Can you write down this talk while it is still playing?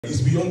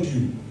It's beyond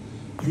you.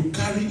 You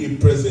carry a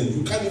present.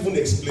 You can't even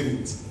explain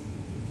it.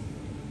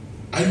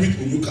 Are you with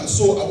me? You can.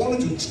 So I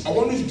want you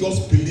to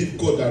just believe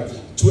God that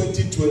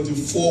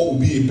 2024 will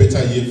be a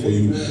better year for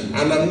you.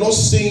 And I'm not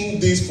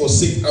saying this for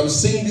sake. I'm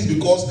saying this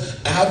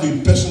because I have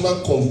a personal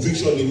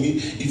conviction in me.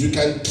 If you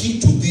can keep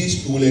to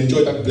this, you will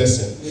enjoy that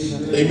blessing.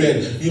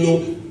 Amen. You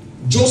know,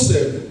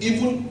 Joseph,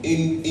 even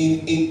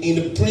in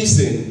the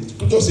prison,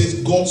 Scripture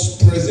says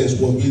God's presence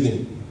was with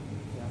him.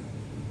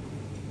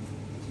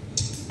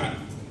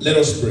 Let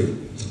us pray.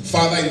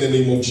 Father, in the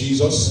name of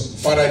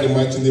Jesus, Father, in the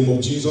mighty name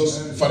of Jesus,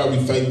 Father, we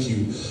thank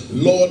you.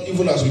 Lord,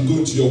 even as we go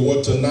into your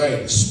word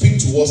tonight, speak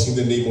to us in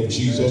the name of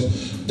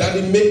Jesus.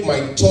 Daddy, make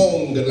my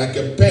tongue like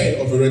a pen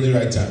of a ready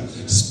writer.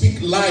 Speak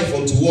life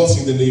unto us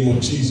in the name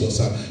of Jesus.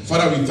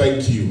 Father, we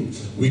thank you.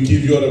 We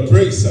give you all the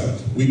praise.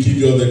 We give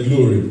you all the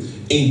glory.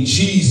 In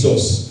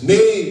Jesus'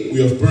 name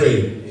we have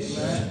prayed.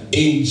 Amen.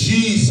 In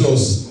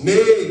Jesus'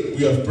 name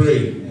we have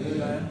prayed.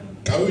 Amen.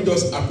 Can we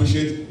just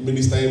appreciate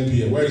Minister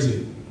MP? Where is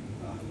it?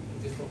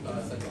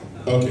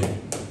 Okay.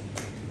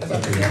 Let's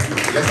appreciate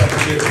it. Let's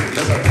appreciate it.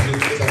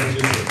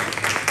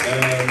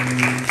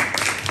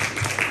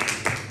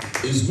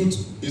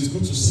 It's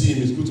good to see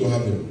him. It's good to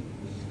have him.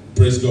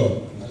 Praise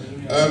God.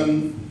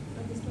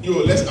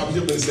 Let's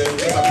appreciate Minister MP.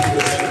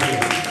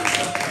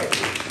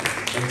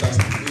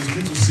 Fantastic. It's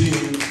good to see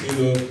him. You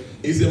know,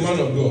 he's a man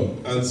of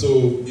God, and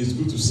so it's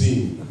good to see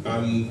him.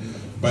 And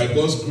by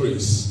God's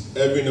grace,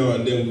 every now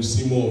and then we'll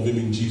see more of him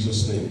in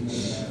Jesus' name.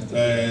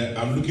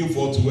 I'm looking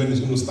forward to when he's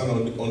going to stand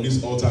on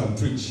this altar and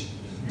preach,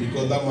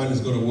 because that man has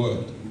got a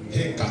word.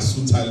 I'm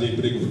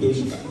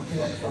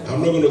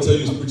not going to tell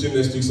you he's preaching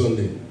next week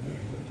Sunday.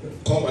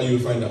 Come and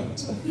you'll find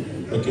out.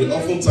 Okay,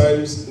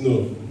 oftentimes,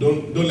 no,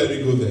 don't let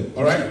me go there.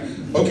 All right?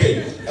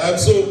 Okay,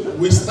 so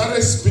we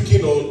started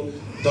speaking on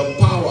the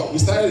power. We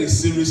started a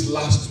series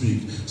last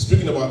week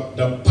speaking about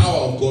the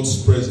power of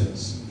God's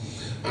presence.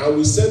 And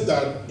we said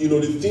that, you know,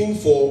 the thing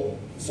for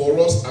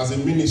us as a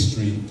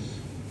ministry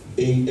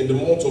in the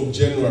month of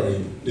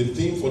January, the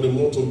theme for the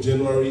month of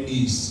January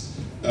is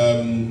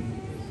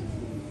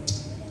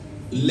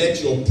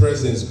let your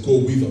presence go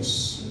with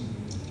us.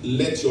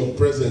 Let your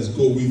presence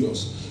go with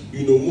us.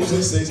 You know,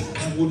 Moses says,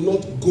 I will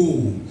not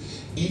go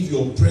if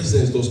your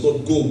presence does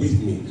not go with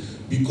me,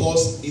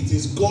 because it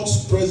is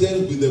God's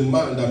presence with the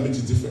man that makes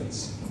a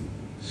difference.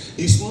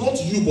 It's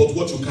not you but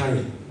what you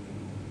carry.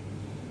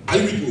 Are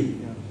you with me?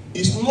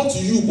 It's not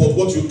you but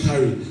what you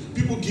carry.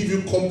 People give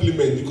you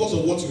compliment because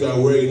of what you are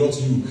wearing, not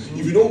you.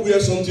 If you don't wear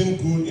something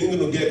good, you ain't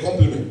going to get a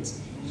compliment.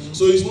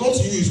 So it's not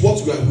you, it's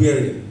what you are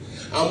wearing.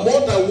 And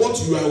more than what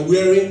you are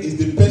wearing is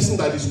the person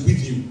that is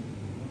with you.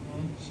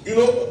 You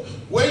know,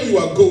 when you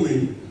are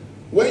going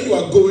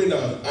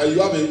out and you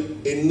have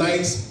a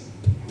nice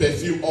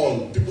perfume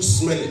on, people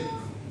smell it.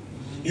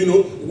 You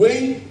know,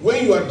 when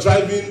you are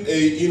driving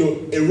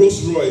a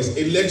Rolls Royce,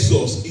 a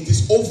Lexus, it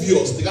is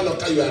obvious the kind of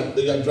car you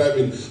are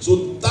driving.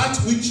 So that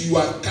which you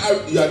are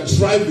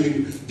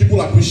driving,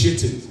 people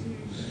appreciate it.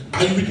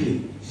 Are you with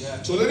me?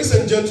 Yeah. So ladies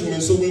and gentlemen,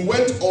 so we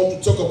went on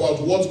to talk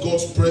about what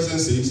God's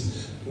presence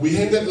is. We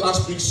ended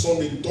last week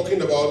Sunday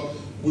talking about,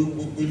 we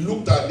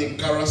looked at the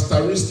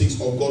characteristics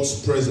of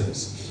God's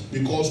presence,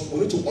 because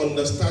we need to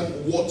understand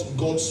what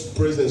God's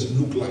presence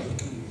look like.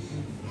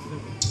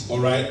 All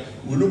right,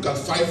 we look at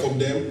 5 of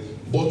them,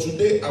 but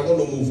today I want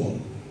to move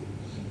on.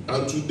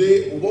 And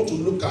today we want to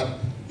look at,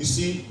 you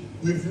see,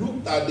 we've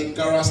looked at the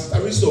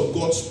characteristics of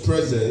God's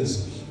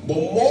presence, but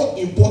more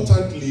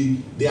importantly,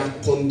 there are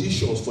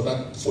conditions for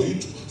that. For you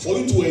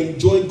to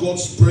enjoy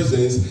God's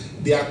presence,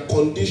 there are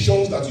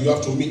conditions that you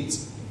have to meet.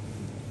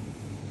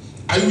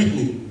 Are you with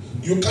me?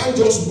 You can't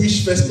just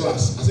wish first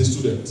class as a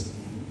student.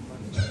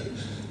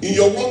 In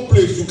your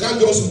workplace, you can't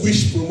just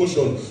wish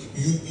promotion.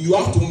 You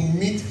have to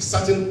meet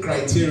certain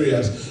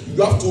criteria.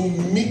 You have to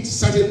meet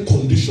certain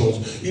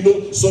conditions. You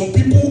know, some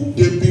people,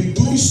 they've been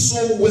doing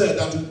so well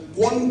that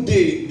one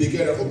day they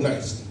get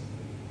recognized.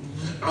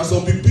 And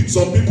some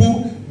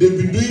people, they've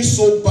been doing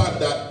so bad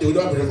that they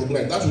will not be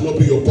recognized. That will not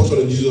be your portion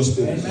in Jesus'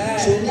 name. Amen.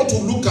 So we want to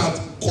look at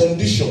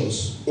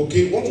conditions,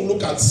 okay? We want to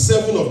look at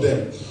 7 of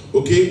them,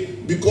 okay?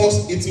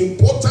 Because it's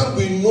important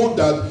we know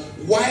that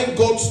while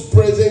God's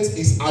presence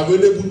is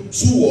available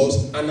to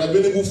us and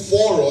available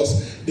for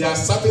us, there are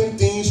certain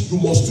things you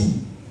must do.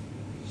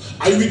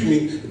 Are you with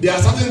me? There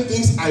are certain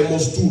things I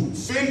must do.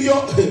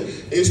 Failure,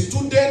 a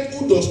student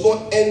who does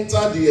not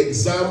enter the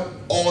exam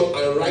on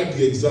and write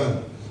the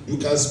exam, you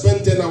can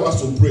spend 10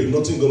 hours to pray,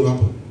 nothing going to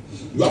happen.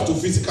 You have to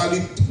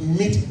physically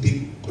meet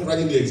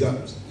writing the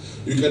exams.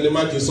 You can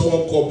imagine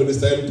someone called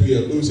Minister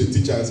MP, who is a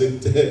teacher, and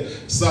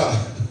said,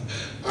 sir,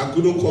 I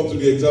couldn't come to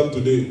the exam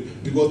today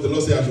because the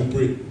Lord said I should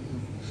pray.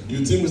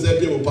 You think Mr.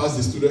 MP will pass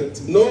the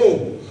student?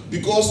 No,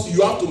 because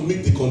you have to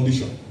meet the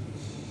condition.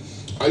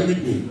 Are you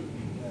with me?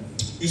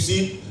 You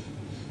see,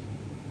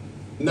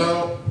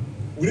 now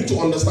we need to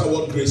understand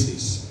what grace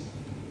is.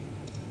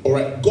 All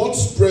right,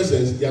 God's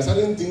presence, there are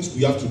certain things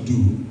we have to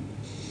do.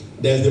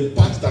 There's the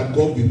part that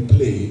God will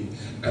play,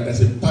 and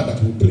there's a part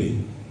that will play.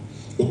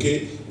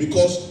 Okay?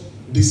 Because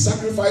the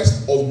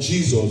sacrifice of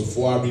Jesus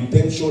for our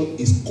redemption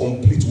is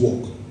complete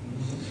work.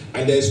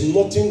 And there is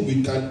nothing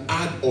we can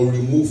add or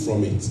remove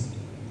from it.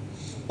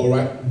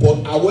 Alright?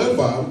 But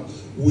however,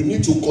 we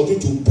need to continue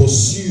to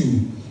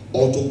pursue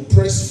or to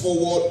press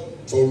forward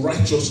for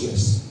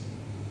righteousness.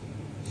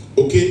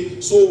 Okay?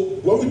 So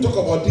when we talk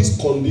about these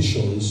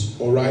conditions,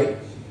 alright,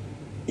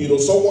 you know,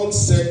 someone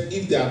said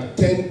if there are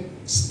 10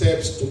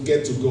 steps to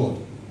get to God,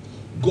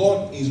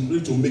 God is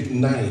ready to make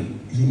 9.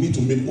 You need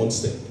to make 1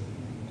 step.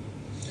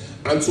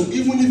 And so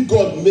even if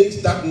God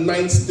makes that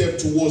 9th step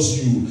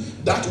towards you,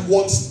 that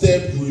 1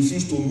 step you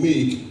refuse to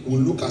make will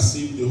look as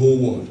if the whole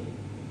world.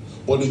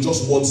 But it's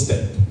just 1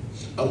 step.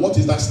 And what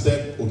is that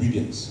step?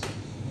 Obedience.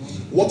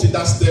 What is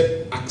that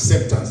step?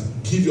 Acceptance.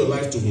 Give your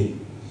life to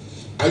Him.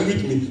 Are you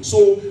with me?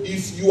 So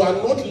if you are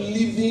not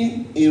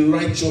living in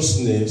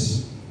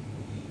righteousness,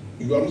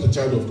 you are not a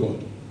child of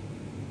God.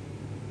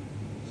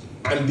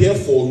 And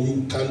therefore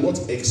you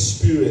cannot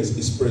experience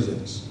His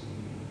presence.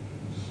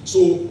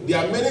 So there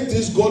are many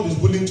things God is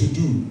willing to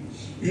do.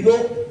 You know,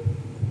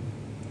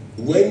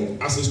 when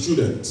as a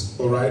student,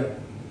 all right,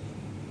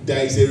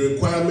 there is a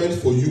requirement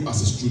for you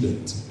as a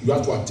student. You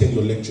have to attend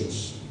your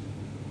lectures.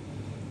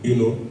 You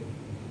know,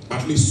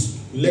 at least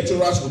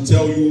lecturers will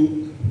tell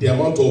you the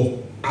amount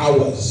of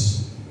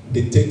hours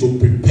they take to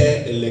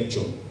prepare a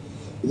lecture.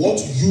 What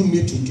you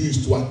need to do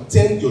is to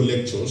attend your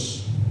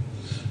lectures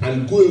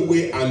and go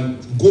away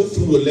and go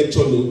through your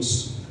lecture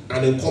notes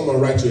and then come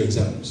and write your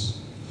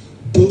exams.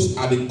 Those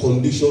are the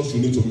conditions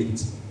you need to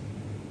meet.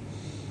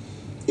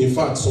 In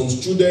fact, some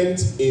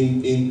students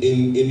in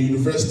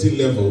university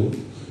level,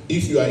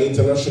 if you are an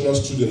international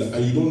student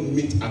and you don't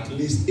meet at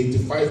least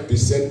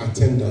 85%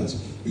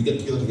 attendance, you get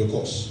kicked out of your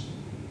course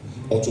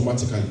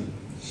automatically.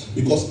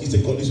 Because it's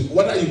a condition.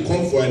 Whether you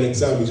come for an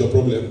exam is your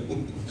problem.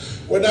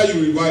 Whether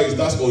you revise,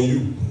 that's on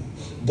you.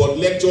 But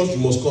lectures, you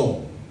must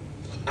come.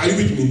 Are you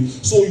with me?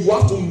 So you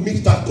have to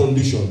meet that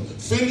condition.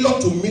 Failure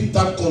to meet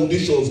that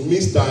condition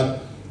means that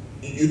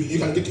you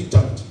can get kicked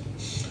out.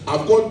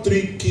 I've got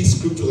 3 key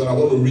scriptures that I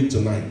want to read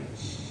tonight.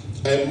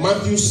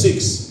 Matthew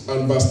 6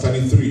 and verse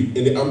 33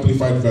 in the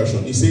Amplified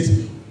Version. It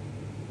says,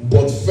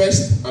 but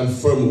first and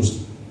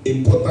foremost,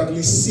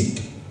 importantly,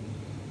 seek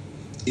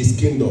His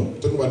kingdom.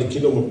 Talking about the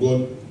kingdom of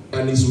God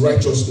and His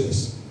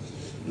righteousness.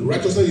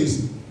 Righteousness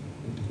is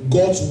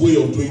God's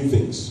way of doing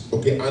things.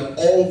 Okay, and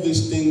all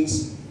these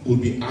things will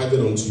be added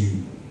unto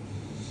you.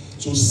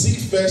 So seek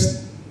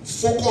first,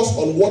 focus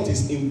on what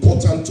is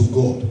important to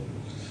God,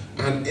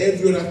 and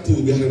every other thing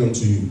will be added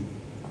unto you.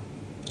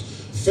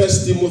 1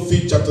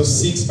 Timothy chapter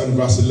 6 and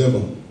verse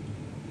 11.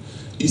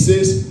 It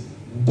says,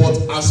 but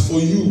as for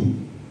you,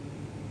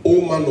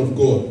 O man of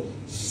God,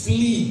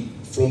 flee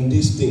from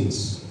these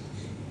things.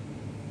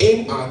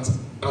 Aim at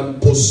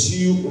and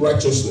pursue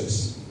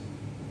righteousness.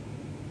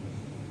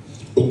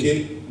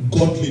 Okay?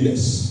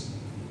 Godliness,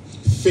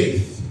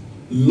 faith,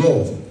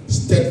 love,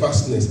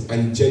 steadfastness,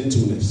 and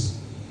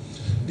gentleness.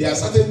 There are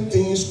certain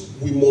things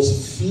we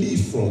must flee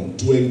from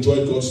to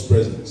enjoy God's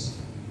presence.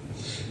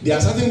 There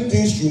are certain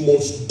things you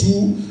must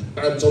do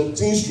and some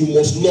things you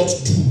must not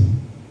do.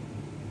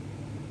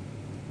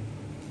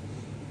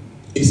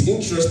 It's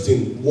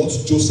interesting what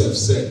Joseph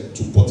said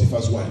to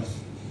Potiphar's wife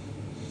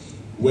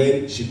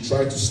when she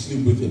tried to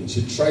sleep with him.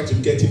 She tried to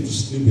get him to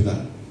sleep with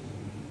her.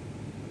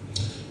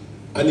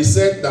 And he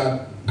said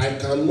that I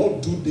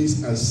cannot do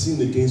this and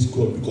sin against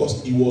God,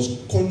 because he was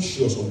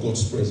conscious of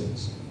God's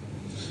presence.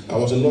 I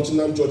was in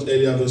Nottingham Church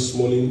earlier this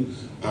morning,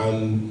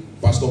 and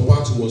Pastor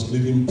Parks was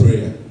leading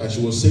prayer, and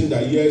she was saying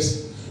that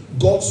yes,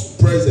 God's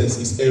presence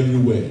is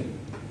everywhere,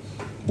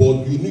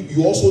 but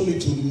you also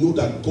need to know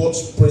that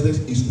God's presence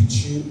is with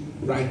you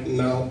right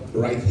now,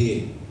 right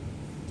here.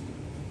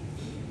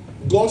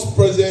 God's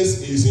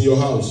presence is in your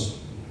house.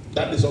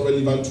 That is not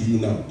relevant to you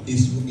now.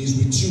 Is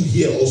with you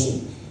here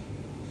also.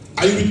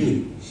 Are you with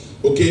me?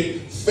 Okay,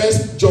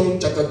 1 John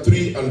chapter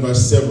 3 and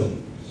verse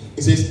 7.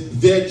 It says,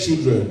 dear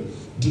children,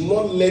 do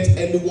not let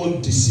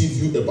anyone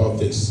deceive you about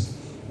this.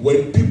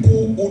 When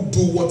people who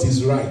do what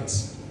is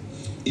right,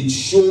 it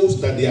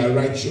shows that they are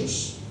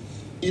righteous,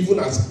 even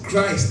as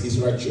Christ is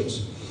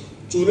righteous.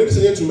 So ladies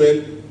and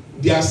gentlemen,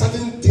 there are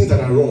certain things that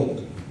are wrong.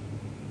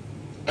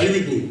 Are you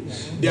with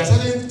me? There are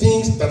certain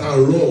things that are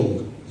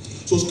wrong.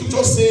 So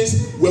scripture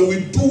says, when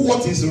we do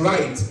what is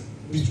right,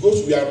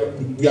 because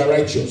we are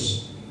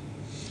righteous.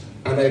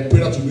 And I pray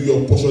that to be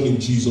your portion in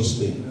Jesus'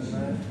 name.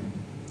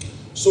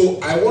 So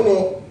I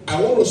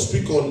want to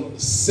speak on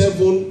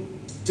 7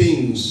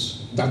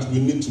 things that we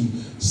need to,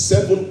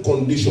 7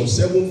 conditions,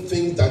 7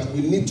 things that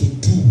we need to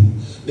do.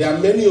 There are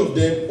many of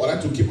them. I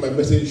like to keep my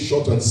message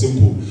short and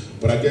simple,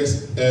 but I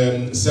guess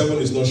 7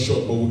 is not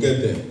short, but we'll get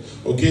there.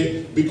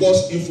 Okay?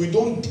 Because if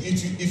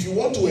if you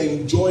want to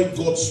enjoy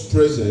God's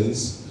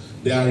presence,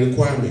 there are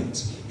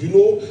requirements. You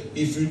know,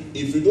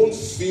 if you don't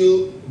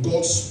feel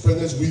God's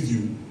presence with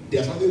you,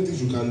 there are certain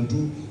things you can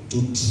do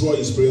to draw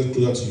His presence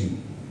closer to you.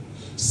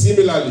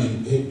 Similarly,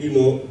 you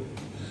know,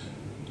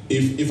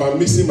 if I'm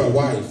missing my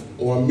wife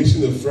or I'm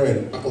missing a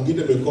friend, I'll give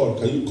them a call.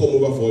 Can you come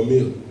over for a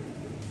meal?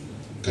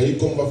 Can you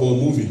come over for a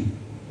movie?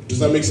 Does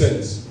that make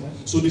sense?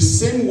 So the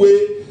same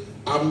way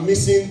I'm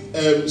missing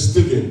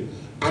Stephen,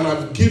 and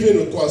I've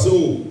given a call and say,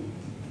 oh,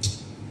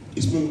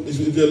 it's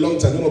been a long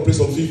time, I want to play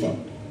some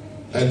FIFA.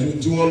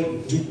 And do you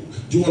want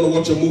to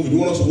watch a movie? Do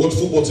you want us to watch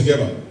football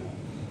together?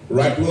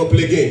 Right? Do you want to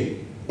play a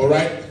game? All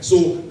right?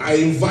 So I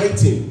invite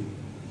him.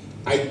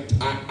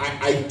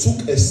 I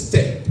took a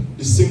step.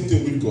 The same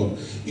thing with God.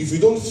 If you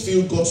don't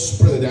feel God's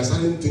presence, there are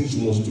certain things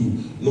you must do.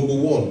 Number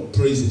one,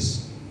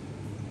 praises.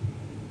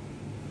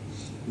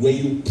 When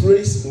you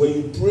praise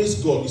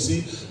God, you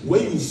see,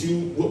 when you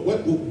feel,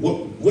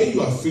 when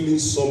you are feeling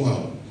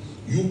somehow,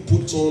 you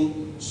put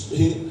on.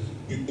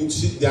 You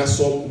see, there are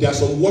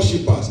some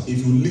worshippers.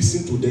 If you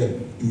listen to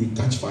them, you will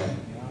catch fire.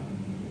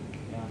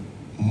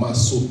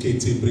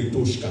 Masokete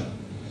bretoshka,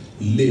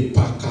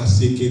 lepaka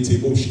sekete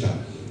boshka.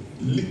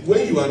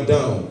 When you are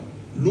down,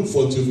 look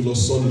for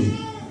Theophilus Sunday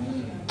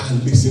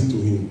and listen to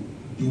him.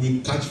 You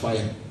will catch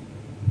fire.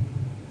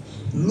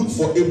 Look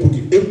for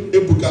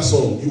Ebuka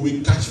song. You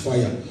will catch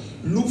fire.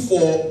 Look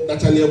for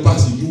Nathaniel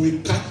Bassi. You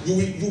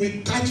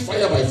will catch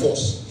fire by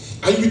force.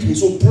 Are you with me?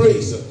 So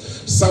praise.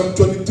 Psalm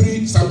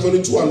 23, Psalm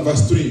 22 and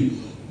verse 3.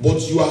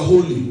 But you are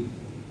holy.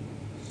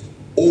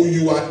 Oh,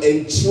 you are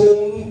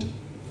enthroned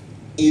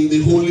in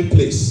the holy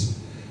place.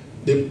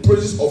 The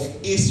praises of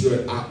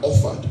Israel are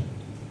offered.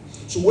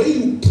 So when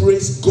you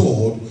praise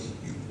God,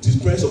 the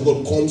presence of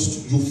God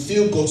comes to you.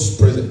 Feel God's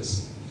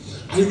presence.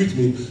 Are you with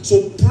me?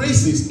 So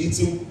praises, it's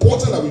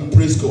important that we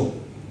praise God.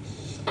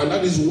 And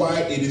that is why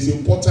it is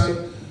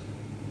important.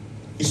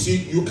 You see,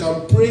 you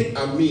can pray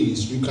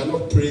amiss, you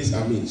cannot praise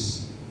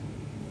amiss.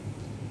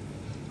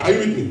 Are you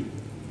with me?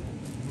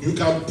 You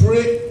can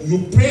pray,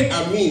 you pray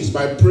amiss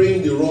by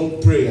praying the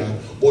wrong prayer,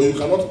 or you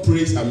cannot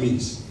praise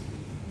amiss.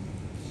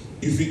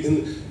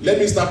 Let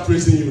me start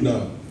praising you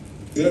now.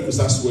 You have to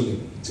start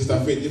swelling. Sister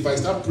Faith, if I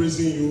start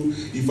praising you,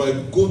 if I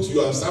go to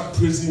you and start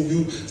praising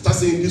you, start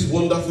saying these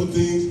wonderful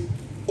things,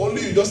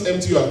 only you just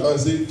empty your account and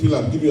say,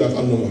 Twila, give me your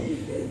account number.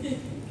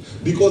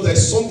 Because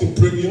there's something,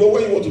 you know,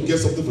 when you want to get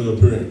something for your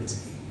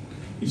parents,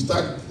 you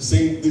start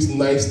saying these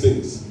nice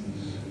things.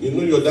 You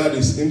know your dad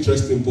is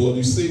interesting, but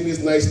you say this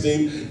nice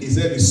thing, his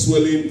head is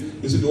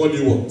swelling, you say, what do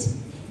you want?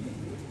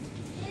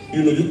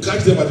 You know, you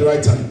catch them at the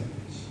right time.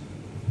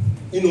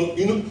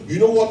 You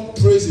know what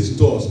praises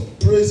does?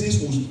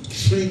 Praises will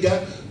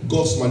trigger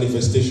God's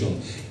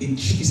manifestation. It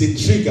is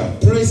a trigger.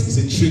 Praise is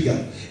a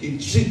trigger. It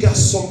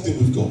triggers something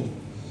with God.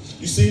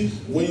 You see,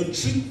 when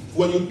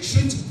you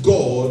treat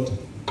God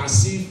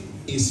as if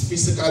He's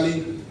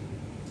physically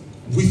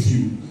with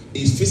you,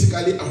 He's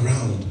physically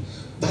around,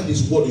 that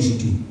is what you should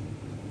do.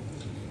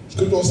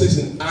 Scripture says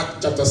in Acts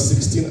chapter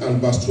 16 and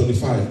verse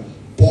 25,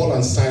 Paul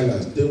and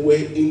Silas, they were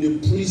in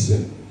the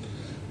prison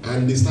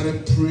and they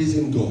started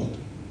praising God.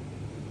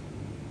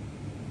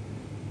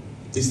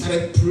 They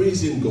started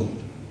praising God.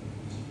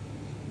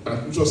 And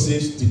Scripture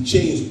says the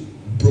chains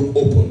broke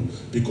open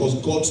because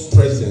God's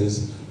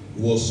presence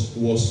was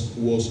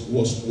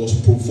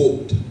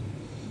provoked.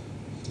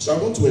 So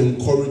I want to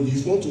encourage you,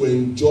 if you want to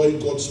enjoy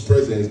God's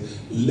presence,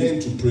 learn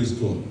to praise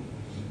God.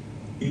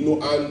 You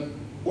know, and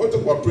when we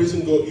talk about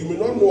praising God, you may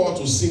not know how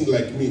to sing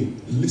like me.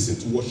 Listen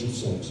to worship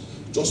songs.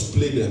 Just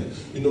play them.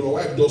 You know, my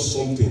wife does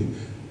something.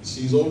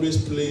 She's always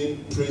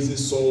playing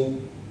praises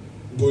song,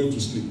 going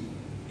to sleep.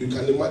 You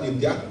can imagine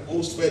the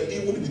atmosphere,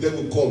 even if the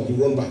devil comes, you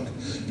run back.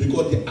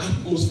 Because the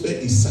atmosphere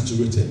is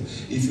saturated.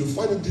 If you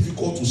find it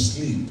difficult to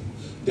sleep,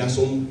 there are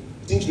some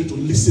things you need to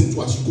listen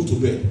to as you go to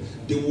bed.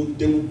 They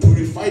will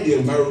purify the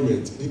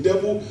environment. The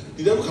devil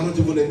cannot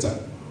even enter.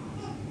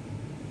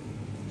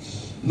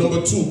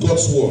 Number 2,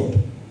 God's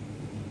word.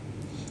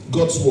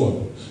 God's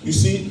word. You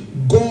see,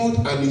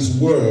 God and His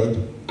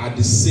word are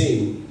the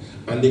same,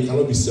 and they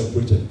cannot be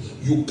separated.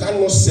 You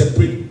cannot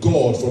separate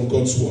God from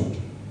God's word.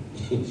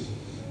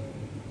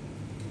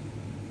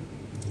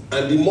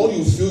 And the more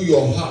you fill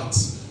your heart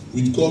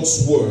with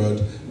God's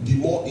word, the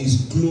more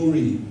His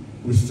glory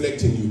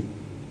reflecting you.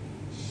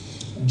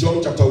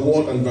 John chapter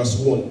 1 and verse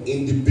 1.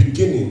 In the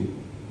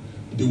beginning,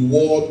 the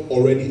word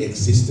already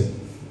existed.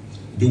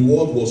 The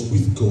word was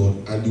with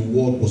God, and the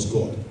word was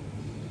God.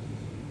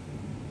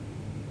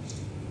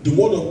 The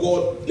word of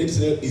God,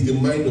 ladies and gentlemen, is the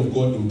mind of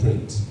God in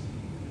print.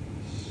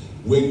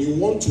 When you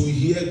want to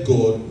hear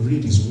God,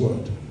 read His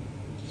word.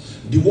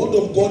 The word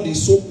of God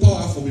is so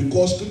powerful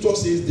because Scripture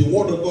says the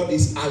word of God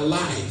is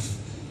alive.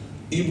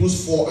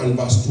 Hebrews 4 and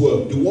verse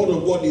 12. The word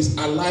of God is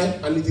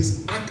alive and it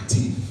is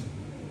active.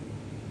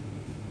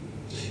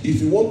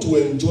 If you want to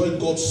enjoy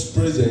God's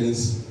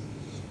presence,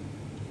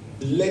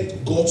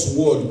 let God's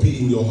word be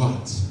in your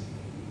heart.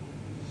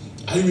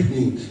 Are you with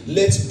me?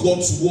 Let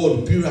God's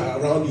word be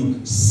around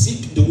you.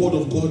 Seek the word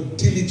of God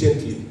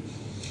diligently.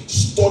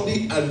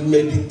 Study and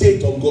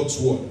meditate on God's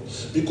word.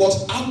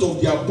 Because out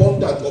of the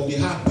abundance of the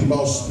heart, the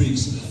mouth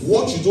speaks.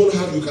 What you don't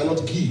have, you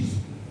cannot give.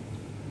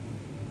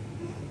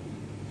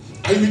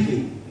 Are you with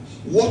me?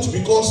 What?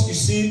 Because you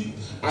see,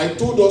 I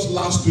told us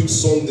last week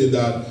Sunday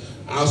that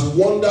as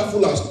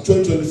wonderful as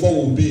 2024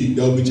 will be,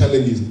 there will be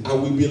challenges. I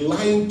will be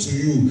lying to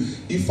you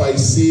if I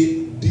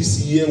say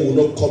this year will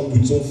not come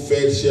with some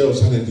fair share of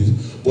challenges.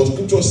 But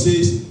scripture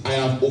says, I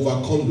have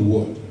overcome the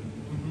world.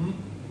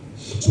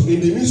 So in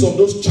the midst of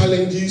those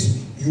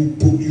challenges, you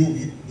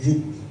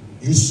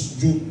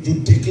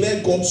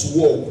declare God's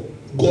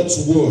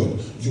word,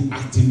 you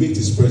activate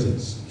his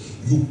presence.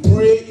 You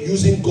pray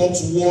using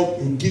God's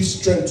word, you give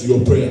strength to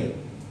your prayer.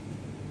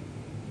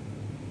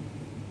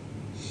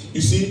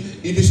 You see,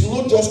 it is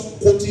not just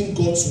quoting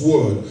God's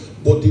word,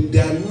 but the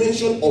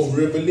dimension of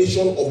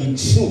revelation of the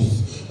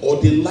truth or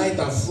the light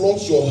that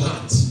floods your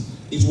heart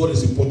is what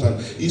is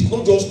important. It's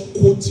not just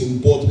quoting,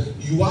 but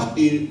you have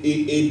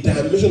a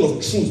dimension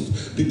of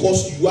truth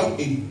because you have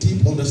a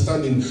deep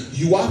understanding.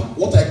 You have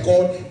what I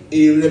call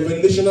a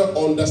revelational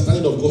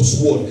understanding of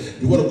God's word.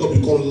 The word of God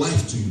becomes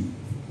life to you.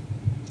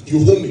 You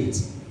own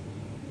it.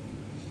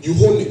 You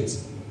own it.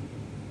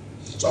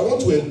 So I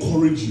want to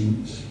encourage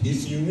you,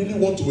 if you really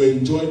want to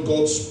enjoy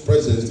God's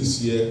presence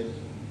this year,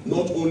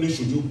 not only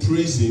should you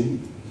praise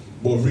him,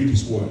 but read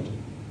his word.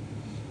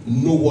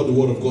 Know what the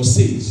word of God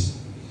says,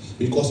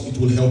 because it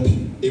will help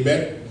you.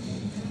 Amen?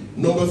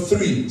 Number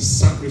 3,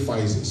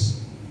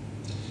 sacrifices.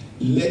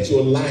 Let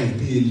your life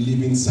be a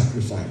living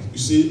sacrifice. You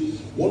see,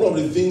 one of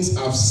the things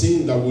I've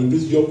seen that with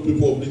these young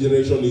people of this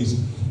generation is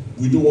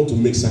we don't want to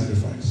make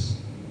sacrifice.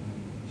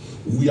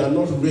 We are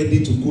not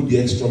ready to go the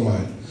extra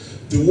mile.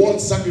 The word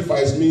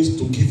sacrifice means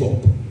to give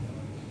up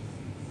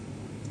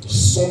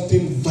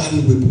something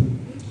valuable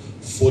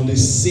for the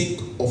sake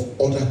of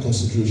other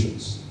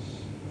considerations.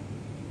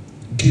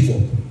 Give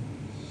up.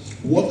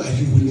 What are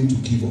you willing to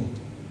give up?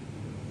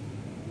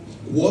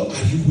 What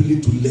are you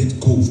willing to let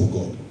go for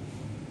God?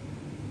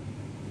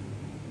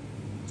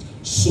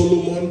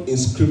 Solomon in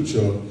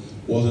scripture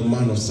was a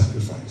man of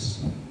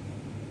sacrifice.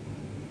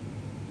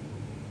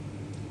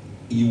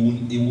 He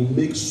will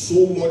make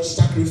so much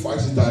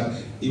sacrifices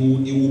that it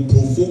will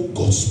provoke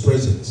God's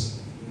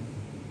presence.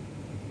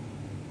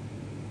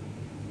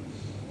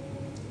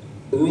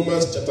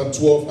 Romans chapter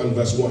 12 and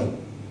verse 1.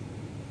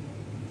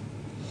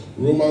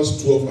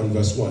 Romans 12 and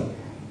verse 1.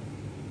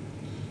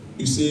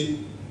 You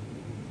see,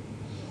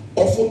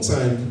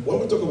 oftentimes when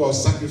we talk about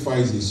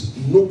sacrifices,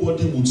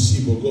 nobody would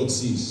see, but God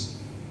sees.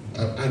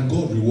 And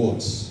God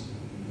rewards.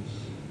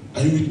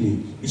 Are you with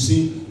me? You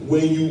see,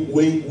 when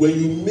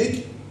you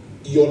make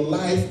your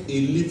life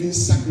a living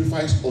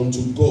sacrifice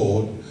unto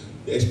God,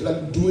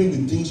 especially doing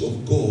the things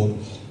of God,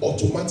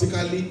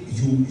 automatically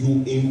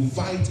you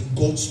invite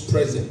God's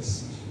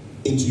presence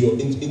into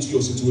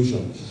your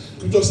situation.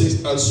 Scripture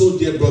says, and so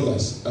dear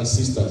brothers and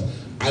sisters,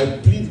 I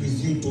plead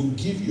with you to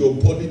give your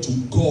body to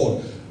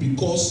God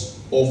because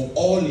of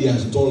all he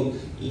has done.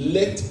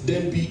 Let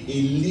them be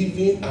a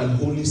living and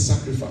holy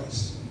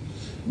sacrifice.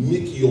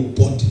 Make your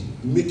body,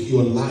 make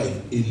your life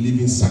a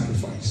living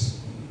sacrifice.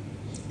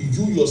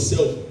 You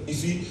yourself,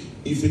 if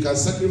you can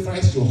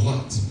sacrifice your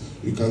heart,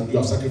 you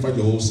have sacrificed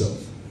your whole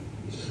self.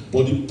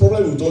 But the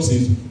problem with us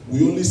is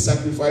we only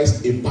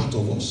sacrifice a part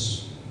of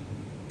us.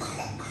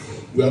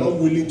 We are not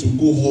willing to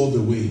go all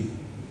the way.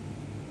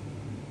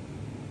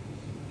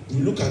 We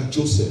look at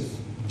Joseph.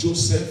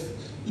 Joseph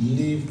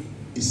lived,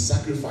 he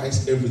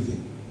sacrificed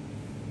everything.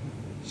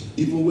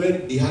 Even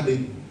when he had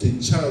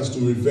the chance to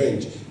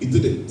revenge, he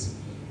didn't.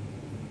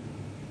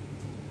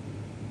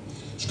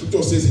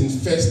 Scripture says in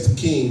 1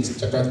 Kings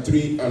chapter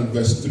 3 and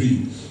verse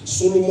 3,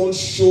 Solomon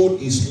showed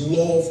his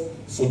love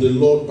for the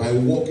Lord by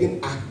walking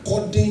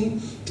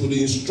according to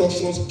the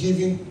instructions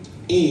given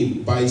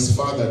him by his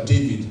father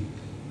David,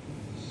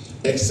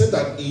 except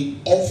that he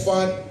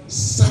offered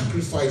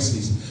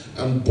sacrifices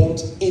and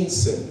burnt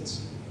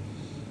incense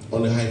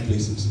on the high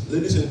places.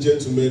 Ladies and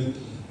gentlemen,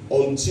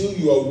 until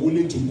you are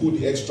willing to go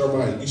the extra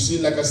mile, you see,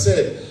 like I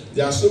said,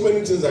 there are so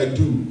many things I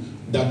do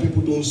that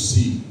people don't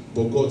see,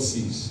 but God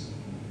sees.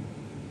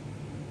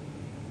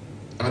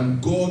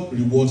 And God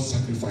rewards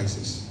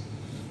sacrifices.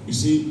 You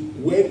see,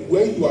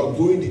 when you are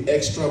going the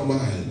extra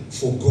mile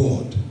for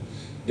God,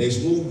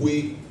 there's no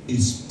way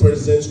his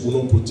presence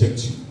will not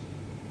protect you.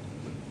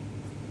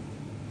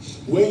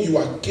 When you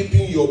are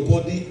keeping your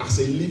body as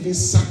a living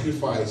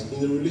sacrifice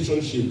in a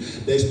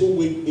relationship, there's no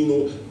way,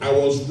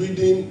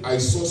 I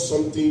saw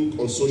something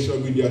on social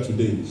media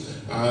today,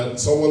 and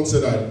someone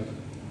said that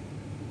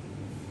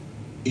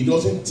it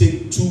doesn't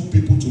take 2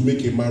 people to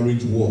make a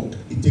marriage work.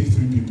 It takes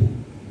 3 people.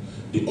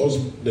 The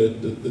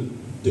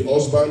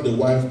husband, the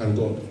wife, and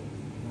God.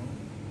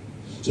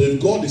 So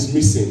if God is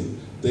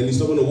missing, then it's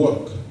not going to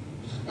work.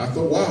 I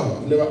thought,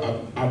 wow,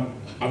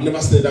 I've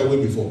never said it that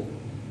way before.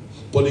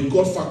 But the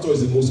God factor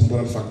is the most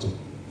important factor.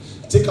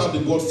 Take out the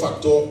God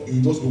factor,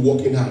 you just be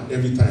working hard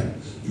every time.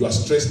 You are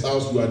stressed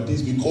out, you are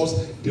this,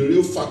 because the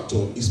real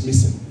factor is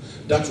missing.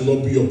 That will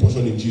not be your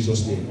portion in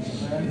Jesus' name.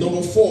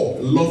 Number 4,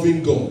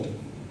 loving God.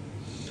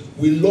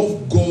 We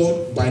love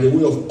God by the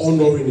way of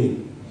honoring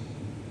him.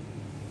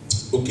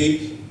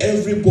 Okay?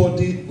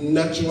 Everybody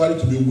naturally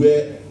to be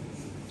where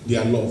they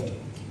are loved.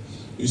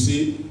 You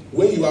see,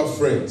 when you have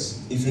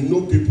friends, if you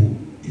know people,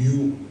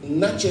 you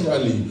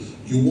naturally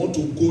want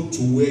to go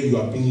to where you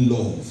are being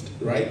loved,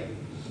 right?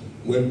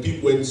 When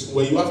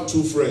you have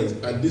 2 friends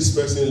and this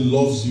person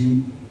loves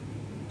you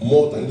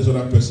more than this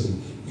other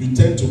person, you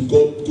tend to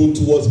go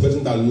towards the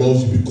person that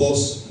loves you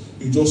because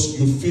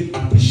you feel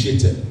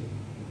appreciated.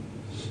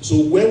 So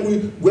when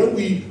we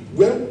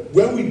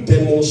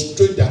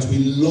demonstrate that we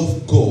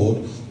love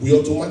God, we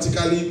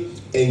automatically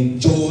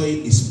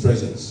enjoy His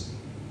presence.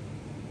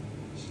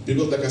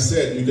 Because like I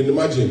said, you can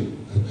imagine,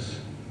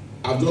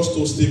 I've just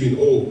told Stephen,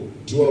 oh,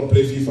 do you want to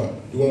play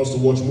FIFA? Do you want us to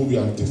watch movie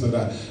and things like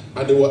that?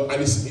 And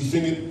he's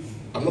thinking,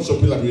 I'm not sure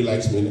Plabi really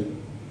likes me.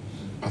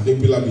 I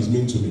think Plabi is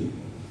mean to me.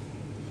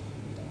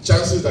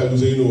 Chances that he will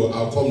say, you know,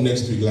 I'll come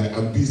next week, like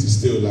I'm busy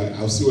still, like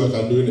I'll see what I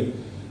can do in it.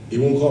 He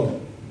won't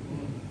come.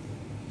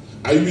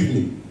 Are you with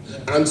me?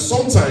 And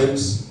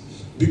sometimes,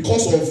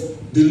 because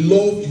of the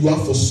love you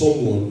have for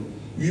someone,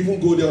 you even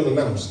go there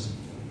unannounced.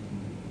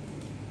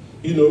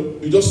 You know,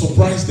 you just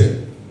surprise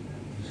them.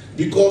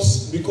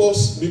 Because you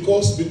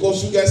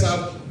guys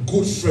have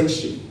good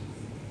friendship.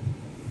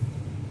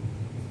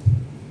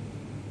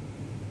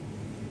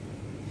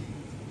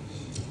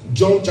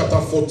 John chapter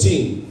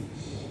 14,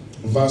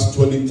 verse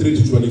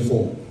 23 to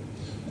 24.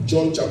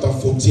 John chapter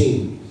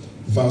 14,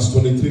 verse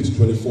 23 to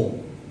 24.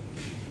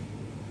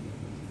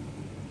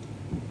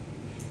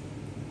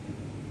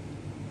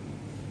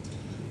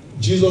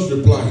 Jesus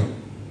replied,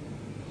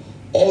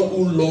 all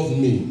who love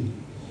me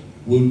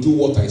will do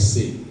what I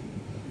say.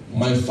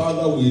 My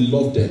Father will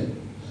love them,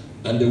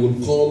 and they will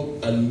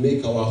come and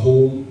make our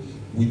home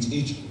with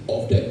each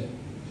of them.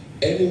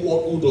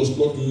 Anyone who does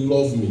not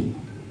love me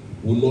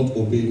will not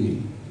obey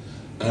me.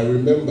 And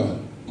remember,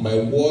 my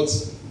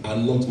words are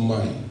not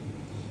mine.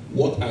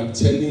 What I'm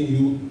telling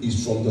you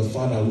is from the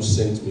Father who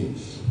sent me.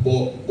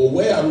 But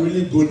where I'm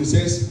really going, he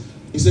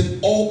said,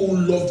 all who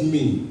love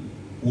me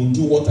will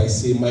do what I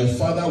say. My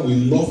Father will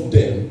love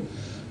them,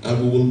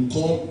 and we will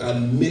come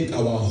and make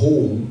our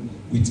home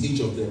with each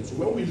of them. So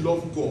when we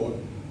love God,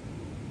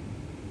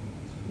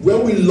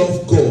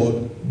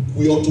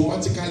 we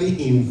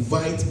automatically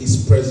invite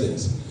His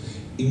presence.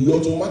 We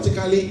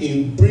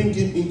automatically bring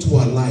Him into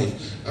our life.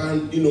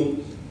 And you know,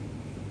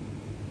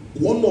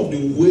 one of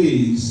the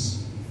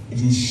ways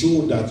you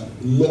show that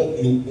love,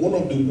 one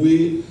of the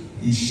ways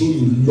you show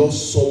you love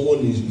someone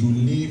is you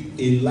live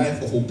a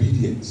life of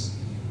obedience.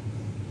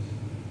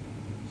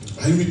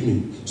 Are you with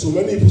me? So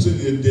many people say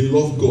they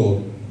love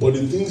God, but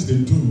the things they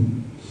do,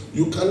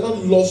 you cannot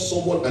love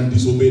someone and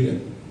disobey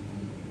them.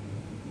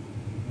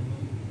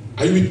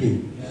 Are you with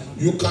me? Yeah.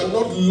 You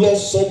cannot love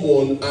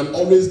someone and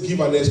always give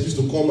an excuse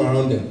to come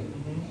around them.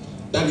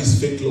 That is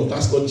fake love.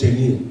 That's not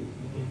genuine.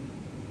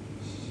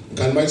 You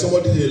can find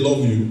somebody they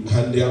love you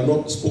and they have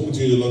not spoken to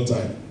you in a long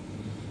time.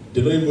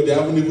 They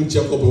haven't even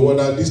checked up on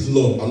whether this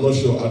love, I'm not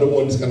sure, I don't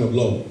want this kind of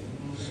love.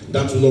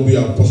 That will not be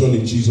our portion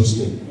in Jesus'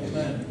 name.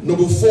 Amen.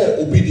 Number 4,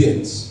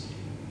 obedience.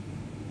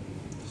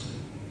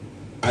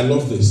 I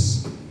love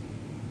this.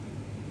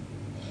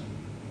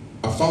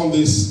 I found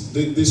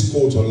this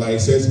quote online. It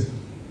says,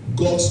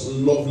 God's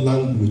love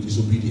language is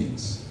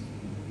obedience.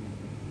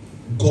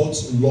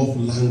 God's love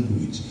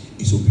language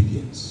is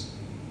obedience.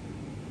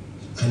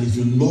 And if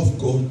you love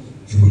God,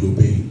 you will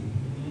obey Him.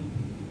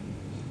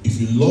 If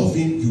you love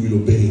Him, you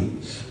will obey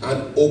Him.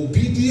 And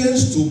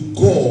obedience to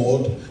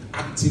God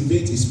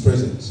activates His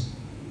presence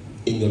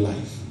in your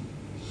life.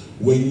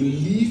 When you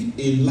live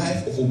a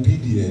life of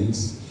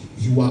obedience,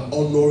 you are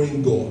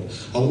honoring God.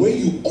 And when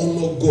you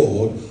honor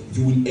God,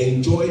 you will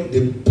enjoy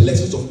the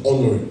blessings of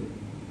honoring.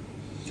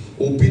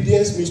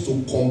 Obedience means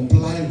to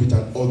comply with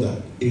an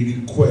order, a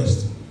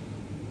request,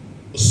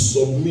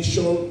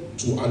 submission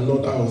to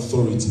another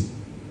authority.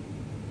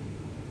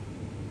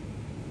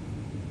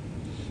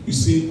 You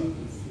see,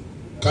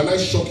 can I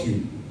shock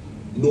you?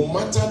 No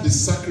matter the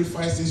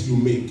sacrifices you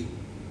make,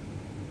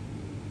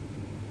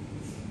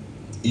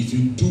 if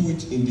you do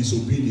it in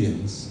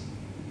disobedience,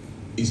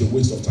 it's a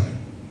waste of time.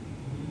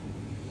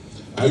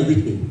 Are you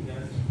with me?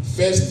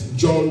 Yes. 1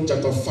 John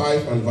chapter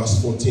 5 and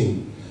verse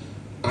 14.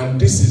 And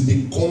this is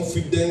the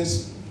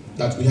confidence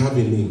that we have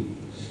in Him.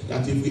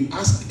 That if we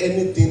ask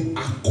anything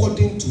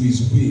according to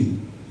His will,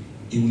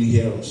 He will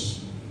hear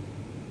us.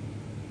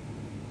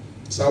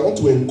 So I want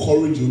to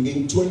encourage you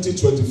in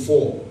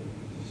 2024,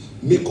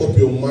 make up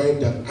your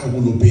mind that I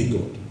will obey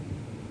God.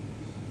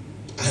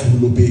 I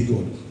will obey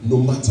God no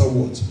matter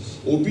what.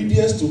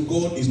 Obedience to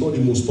God is not the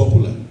most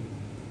popular.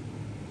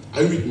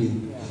 Are you with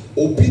me?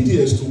 Yeah.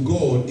 Obedience to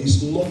God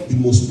is not the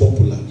most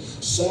popular.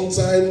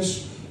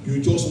 Sometimes you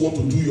just want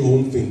to do your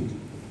own thing.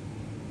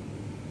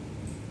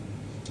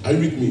 Are you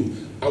with me?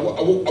 I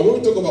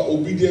want to talk about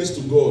obedience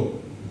to God.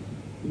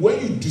 When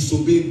you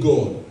disobey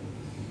God,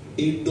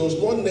 it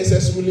does not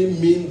necessarily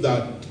mean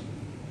that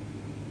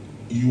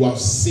you have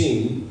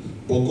sinned,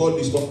 but God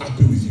is not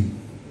happy with you.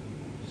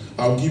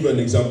 I'll give you an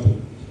example.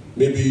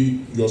 Maybe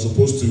you're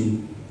supposed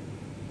to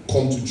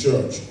come to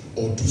church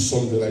or do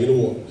something like, you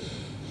know what,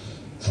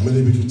 I'm a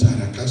little bit too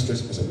tired, I can't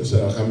stretch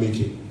myself, I can't make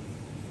it.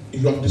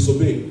 You have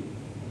disobeyed.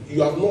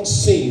 You have not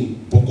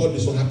sinned, but God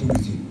is not happy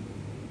with you.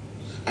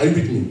 Are you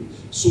with me?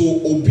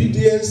 So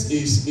obedience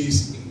is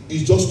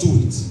just do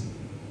it.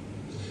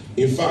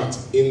 In fact,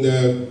 in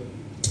the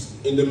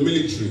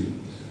military,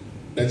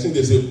 I think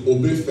they say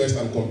obey first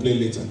and complain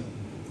later.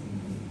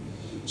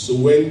 So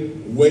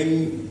when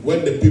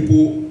the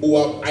people who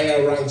have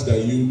higher ranks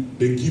than you,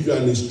 they give you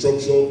an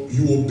instruction,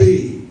 you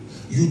obey,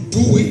 you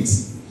do it,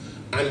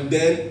 and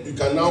then you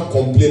can now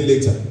complain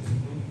later.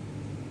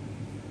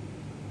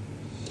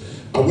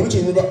 And we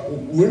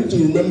need to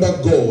remember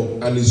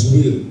God and His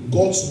will.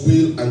 God's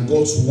will and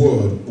God's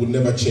word will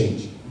never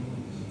change.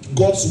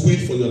 God's will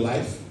for your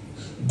life,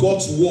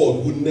 God's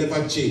word will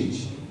never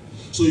change.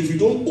 So if you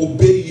don't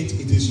obey it,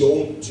 it is to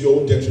your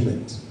own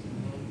detriment.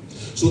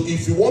 So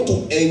if you want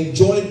to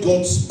enjoy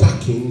God's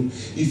backing,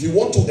 if you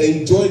want to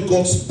enjoy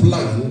God's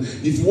plan,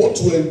 if you want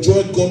to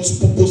enjoy God's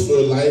purpose for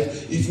your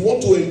life, if you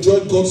want to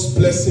enjoy God's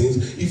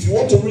blessings, if you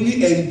want to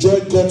really enjoy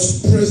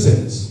God's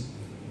presence,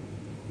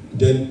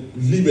 then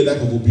live a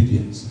life of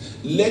obedience.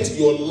 Let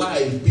your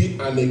life be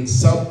an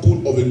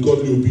example of a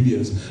godly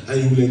obedience,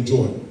 and you will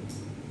enjoy.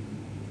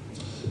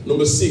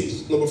 Number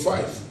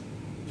 5.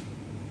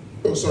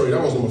 Oh, sorry,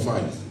 that was number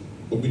 5.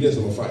 Obedience,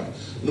 number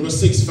 5. Number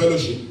 6,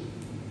 fellowship.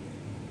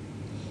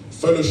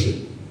 Fellowship.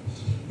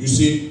 You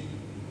see,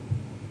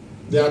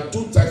 there are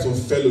 2 types of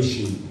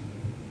fellowship.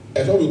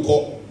 That's what we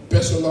call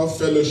personal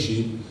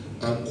fellowship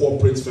and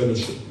corporate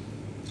fellowship.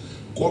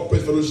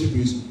 Corporate fellowship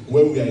is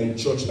when we are in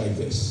church like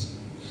this.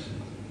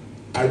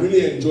 I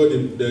really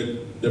enjoyed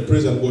the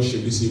praise and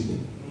worship this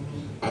evening.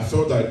 I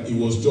felt that it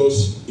was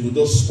just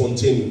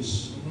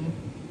spontaneous.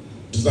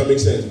 Does that make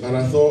sense? And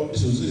I thought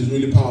this is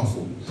really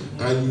powerful.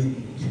 And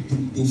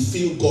you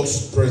feel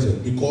God's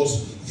presence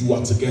because you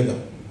are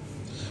together.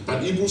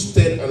 And Hebrews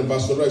 10 and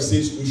verse 1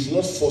 says, we should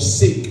not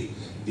forsake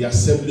the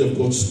assembly of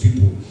God's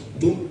people.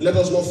 Let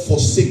us not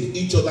forsake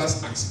each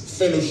other's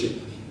fellowship.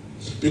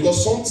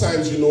 Because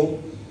sometimes,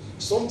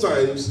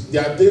 sometimes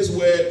there are days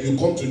where you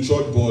come to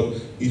church, but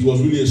it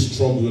was really a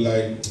struggle.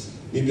 Like,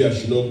 maybe I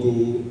should not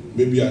go,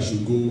 maybe I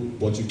should go,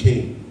 but you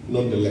came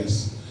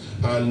nonetheless.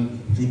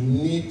 And you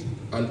need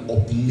an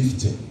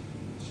uplifting.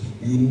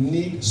 You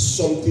need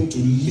something to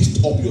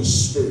lift up your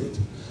spirit.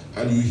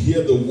 And you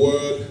hear the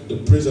word, the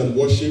praise and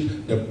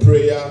worship, the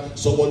prayer,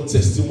 someone's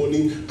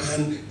testimony,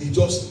 and it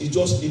just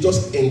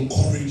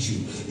encourages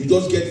you. You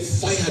just get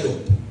fired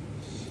up.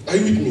 Are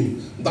you with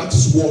me? That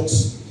is what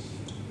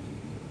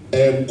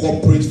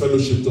corporate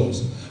fellowship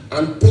does.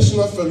 And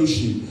personal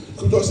fellowship,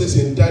 Scripture says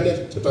in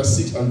Daniel chapter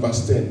 6 and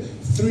verse 10,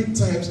 3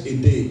 times a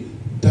day,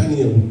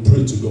 Daniel will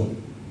pray to God.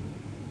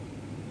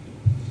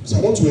 So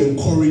I want to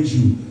encourage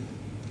you,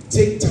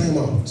 take time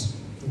out.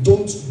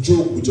 Don't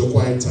joke with your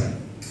quiet time.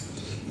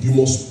 You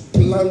must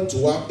plan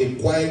to have a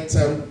quiet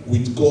time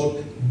with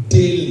God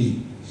daily.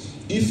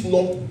 If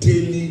not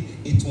daily,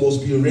 it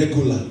must be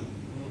regular.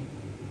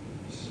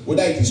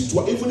 Whether it is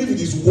even if it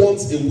is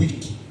once a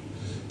week.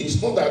 It's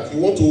not that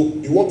you want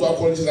to have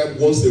quality time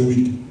once a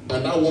week,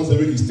 and that once a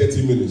week is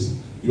 30 minutes.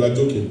 You are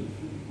joking.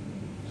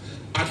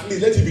 At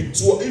least let it be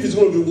 2. If it's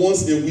going to be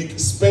once a week,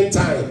 spend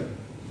time.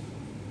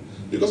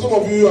 Because some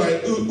of you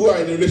who are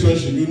in a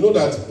relationship, you know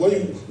that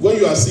when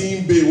you are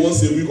seeing babe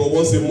once a week or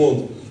once a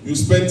month, you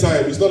spend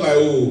time. It's not like,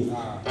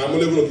 I'm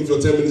only going to give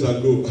you 10 minutes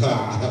and go.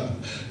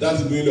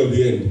 That's the beginning of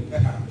the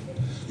end.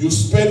 You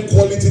spend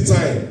quality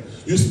time.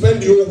 You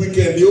spend the whole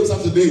weekend, the whole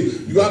Saturday.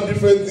 You have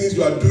different things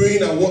you are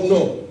doing and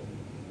whatnot.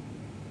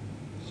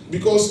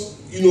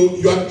 Because,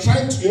 you are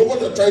trying to, what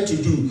you're trying to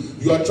do?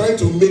 You are trying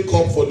to make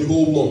up for the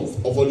whole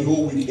month or for the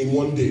whole week in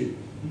one day.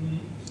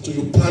 So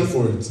you plan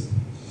for it.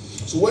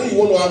 So when you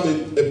want to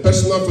have a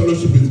personal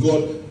fellowship with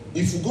God,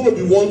 if you're going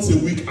to be once a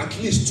week, at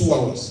least 2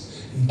 hours.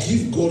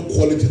 Give God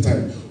quality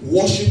time.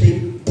 Worship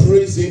Him,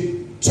 praise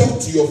Him,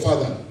 talk to your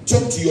Father,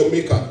 talk to your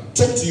Maker,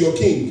 talk to your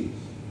King.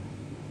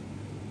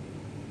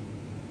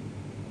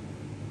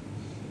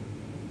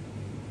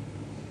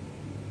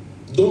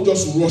 Don't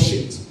just rush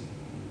it.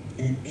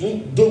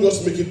 Don't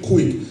just make it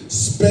quick.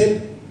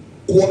 Spend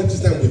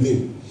quality time with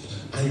Him,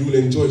 and you will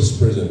enjoy His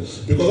presence.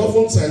 Because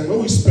oftentimes,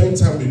 when we spend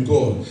time with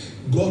God,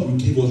 God will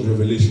give us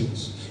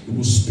revelations. He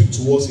will speak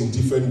to us in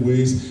different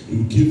ways. He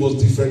will give us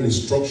different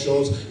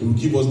instructions. He will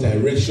give us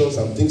directions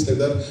and things like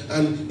that.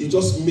 And it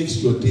just makes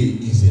your day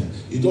easier.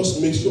 It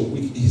just makes your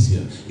week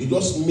easier. It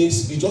just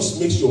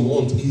makes your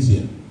month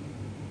easier.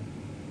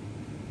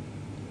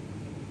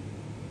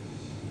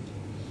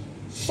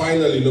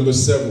 Finally, number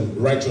 7,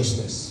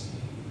 righteousness.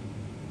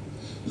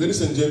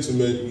 Ladies and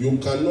gentlemen, you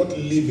cannot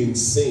live in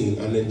sin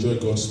and enjoy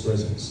God's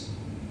presence.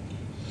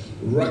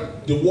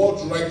 The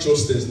word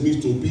righteousness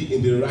means to be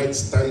in the right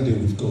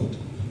standing with God.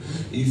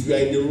 If you are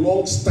in the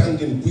wrong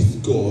standing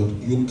with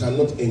God, you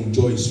cannot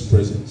enjoy His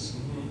presence.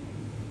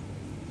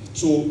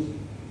 So,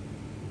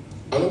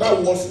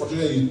 another word for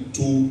today is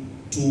to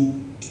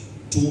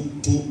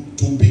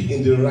be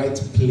in the right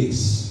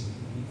place.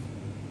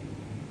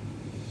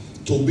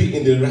 To be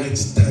in the right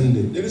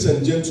standing. Ladies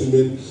and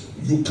gentlemen,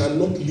 you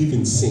cannot live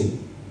in sin.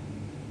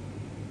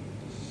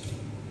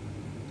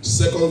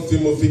 2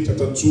 Timothy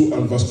chapter 2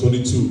 and verse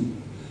 22.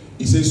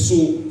 It says,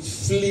 so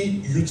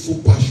flee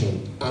youthful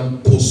passion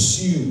and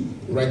pursue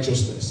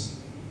righteousness.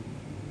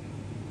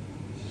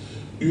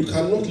 You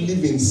cannot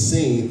live in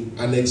sin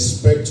and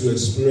expect to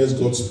experience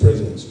God's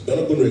presence. You're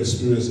not going to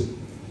experience it.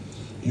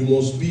 You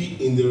must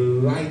be in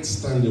the right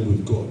standing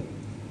with God.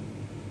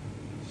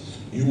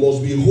 You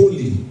must be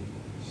holy,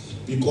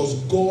 because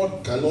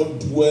God cannot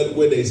dwell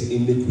where there is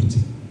iniquity.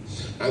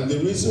 And the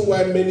reason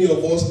why many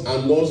of us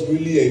are not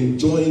really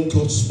enjoying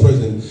God's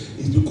presence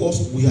is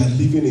because we are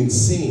living in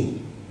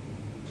sin.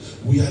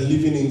 We are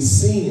living in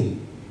sin.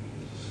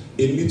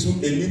 A little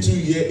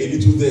here, a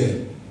little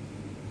there.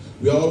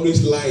 We are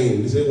always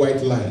lying. They say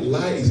white lie.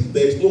 Lie is,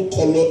 there is no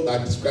color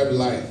that describes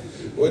lie.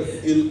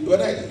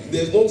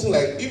 There's nothing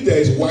like, if there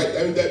is white,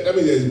 I mean, that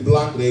means there is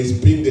black, there is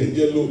pink, there is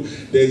yellow,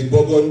 there is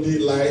burgundy.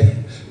 Lie.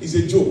 It's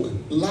a joke.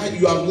 Lie,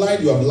 you have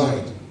lied, you have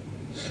lied.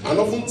 And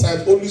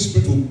oftentimes, Holy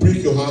Spirit will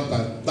break your heart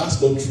that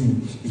that's not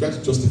true. You try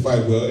to justify,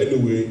 well,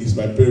 anyway, it's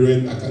my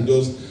parent, I can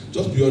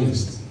just be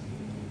honest.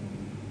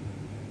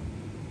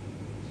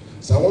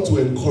 So I want to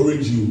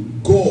encourage you.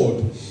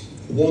 God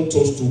wants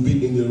us to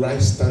be in the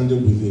right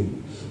standing with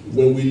Him.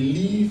 When we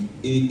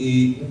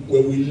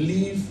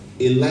live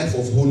a life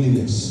of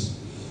holiness,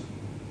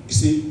 you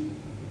see,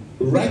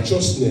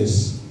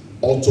 righteousness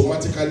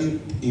automatically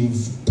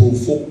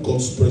provoke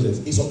God's presence.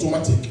 It's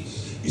automatic.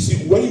 You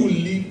see, when you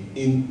live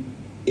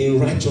in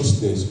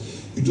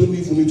righteousness, you don't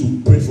even need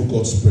to pray for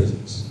God's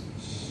presence.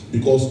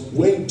 Because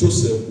when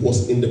Joseph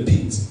was in the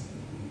pit,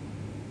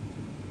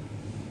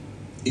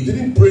 he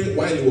didn't pray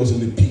while he was in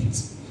the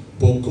pit,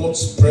 but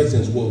God's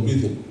presence was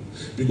with him.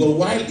 Because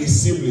while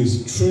his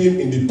siblings threw him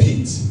in the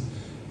pit,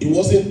 he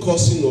wasn't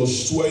cursing or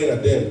swearing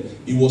at them.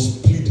 He was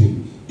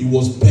pleading. He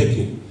was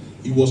begging.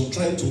 He was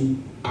trying to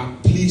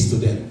appease to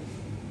them.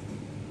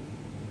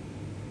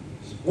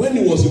 When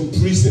he was in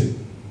prison,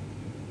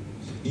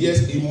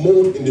 yes, he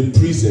moaned in the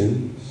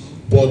prison,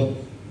 but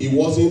he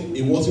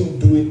wasn't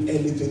doing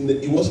anything.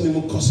 He wasn't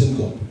even cursing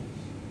God.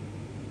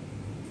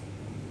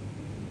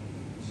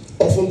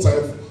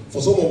 Oftentimes,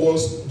 for some of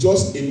us,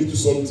 just a little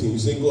something, you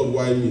say, God,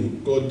 why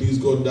me? God this,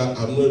 God that.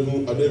 I don't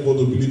even want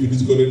to believe in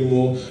this God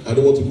anymore. I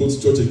don't want to go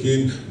to church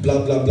again.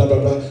 Blah, blah, blah, blah,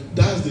 blah.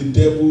 That's the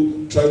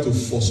devil trying to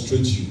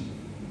frustrate you.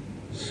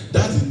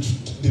 That's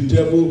the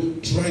devil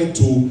trying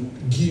to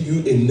give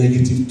you a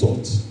negative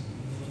thought.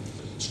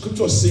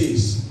 Scripture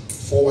says,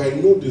 for I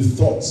know the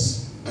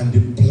thoughts and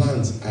the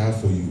plans I have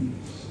for you.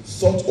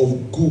 Thought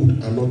of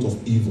good and not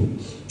of evil.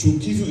 To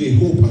give you a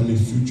hope and a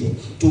future.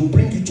 To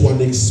bring you to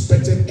an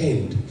expected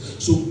end.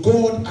 So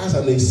God has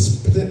an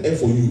expected end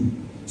for you,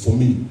 for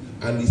me,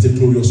 and it's a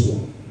glorious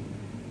one.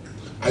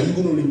 Are you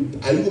going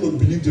to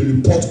believe the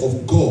report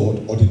of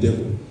God or the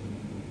devil?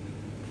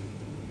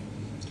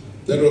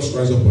 Let us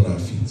rise up on our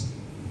feet.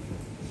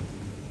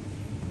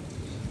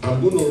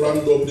 I'm going to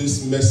round up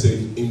this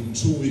message in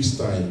 2 weeks'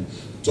 time,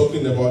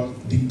 talking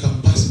about the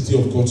capacity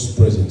of God's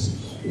presence.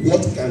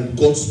 What can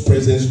God's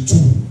presence do?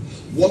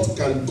 What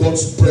can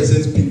God's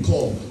presence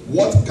become?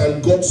 What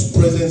can God's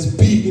presence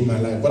be in my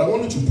life? But I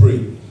want you to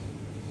pray.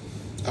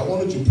 I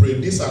want you to pray.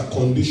 These are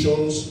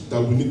conditions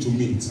that we need to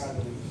meet.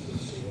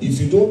 If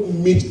you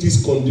don't meet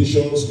these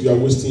conditions, you are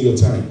wasting your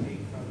time.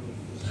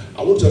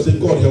 I want you to say,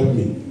 God, help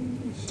me.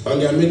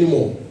 And there are many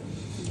more.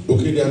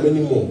 Okay, there are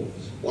many more.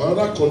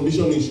 Another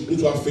condition is you need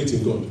to have faith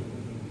in God.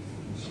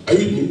 Are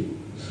you with me?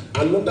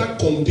 Another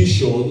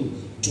condition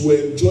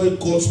to enjoy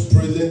God's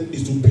presence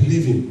is to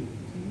believe Him.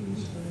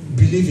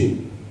 Believe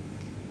Him.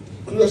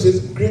 God says,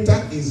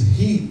 greater is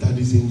He that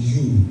is in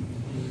you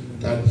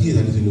than he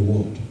that is in the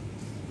world.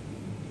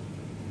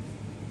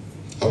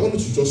 I want you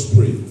to just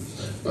pray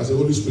and say,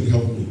 Holy Spirit,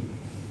 help me.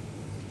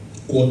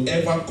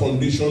 Whatever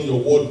condition your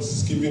word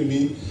is giving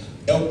me,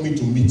 help me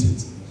to meet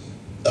it.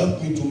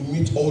 Help me to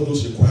meet all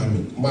those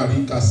requirements.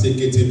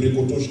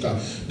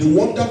 The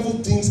wonderful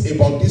things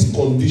about these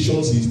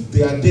conditions is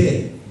they are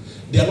there.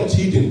 They are not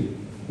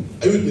hidden.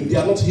 They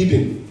are not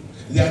hidden.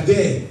 They are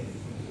there.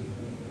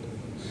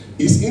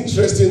 It's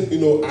interesting,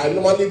 I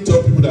normally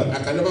tell people that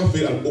I can never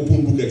fail an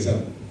open book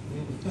exam.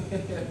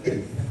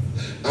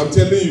 I'm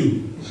telling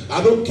you,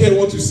 I don't care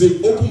what you say.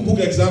 Open book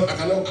exam, I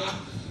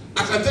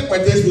can take my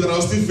textbook and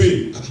I'll still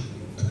fail.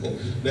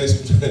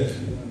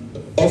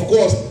 Of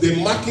course, the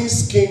marking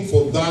scheme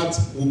for that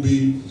will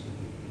be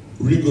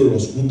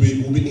rigorous, will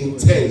be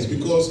intense,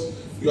 because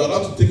you are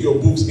allowed to take your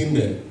books in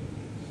there.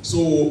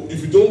 So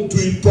if you don't do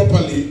it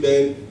properly,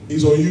 then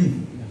it's on you.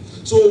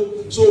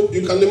 So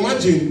you can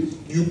imagine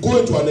you go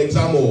into an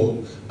exam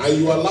hall and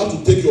you are allowed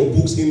to take your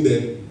books in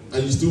there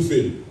and you still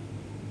fail.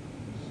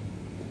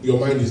 Your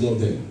mind is not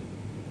there.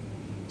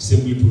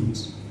 Simply put.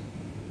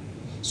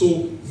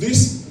 So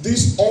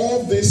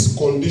all these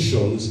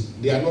conditions,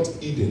 they are not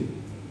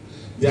hidden.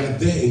 They are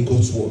there in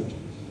God's word.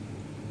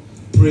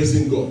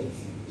 Praising God,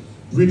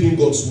 reading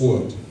God's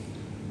word,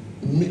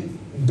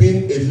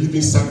 being a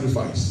living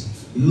sacrifice,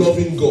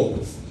 loving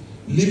God,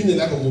 living a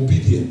life of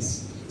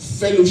obedience,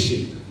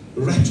 fellowship,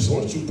 righteousness. I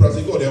want you to pray,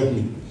 say, God, help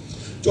me.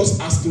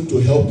 Just ask him to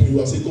help you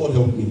and say, God,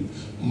 help me.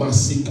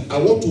 Masik, I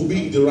want to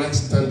be in the right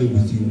standing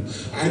with you.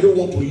 I don't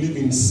want to live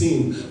in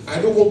sin.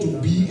 I don't want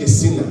to be a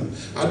sinner.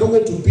 I don't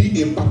want to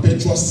be a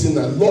perpetual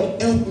sinner.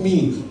 Lord, help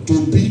me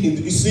to be in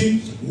the, you see,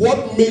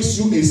 what makes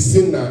you a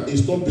sinner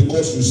is not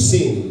because you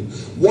sin.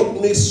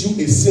 What makes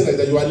you a sinner is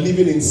that you are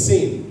living in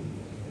sin.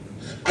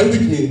 Are you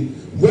with me?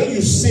 When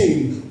you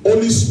sin,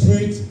 Holy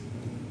Spirit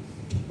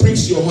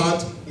pricks your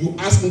heart, you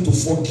ask him to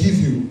forgive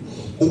you.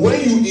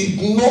 When you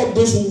ignore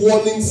those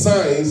warning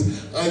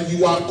signs and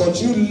you are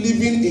continuing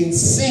living in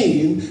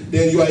sin,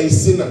 then you are a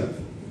sinner.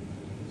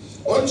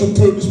 I want you to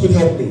pray, this will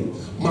help me.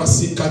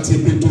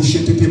 Masikate bredo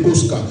shetete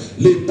boska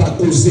le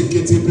pako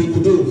zekete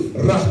bregodo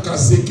raka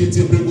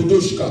zekete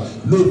bregodoshka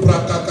lo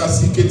prakaka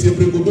sikete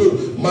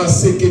bregodo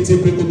masekete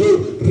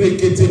bregodo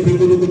rekete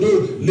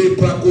bregodo le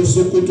prako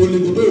zokoto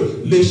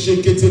legodo le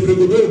shekete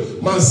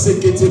bregodo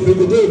masekete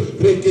bregodo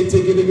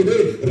rekete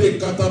gedegede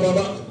rekata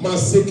baba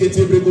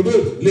masekete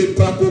bregodo le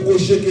prako ko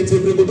shekete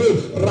bregodo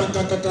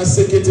rakaka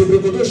sekete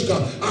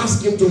bregodoshka.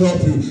 Ask him to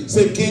help you.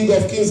 Say, King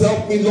of Kings,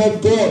 help me,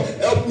 Lord God,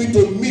 help me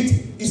to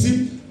meet. You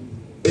see,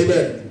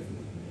 amen.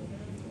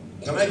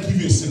 Can I give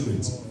you a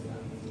secret?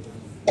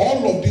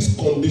 All of this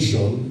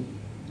condition,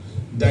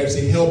 there is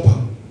a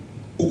helper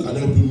who can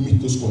help you meet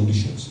those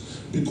conditions.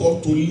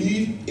 Because to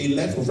live a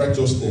life of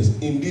righteousness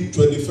in the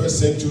 21st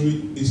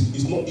century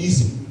is not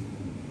easy.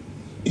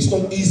 It's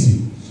not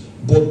easy.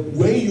 But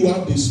when you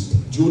have the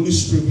Holy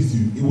Spirit with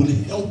you, it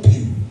will help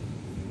you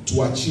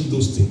to achieve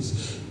those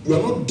things. You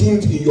are not doing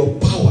it in your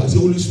power. Say,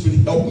 Holy Spirit,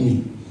 help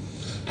me.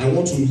 I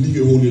want to live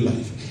a holy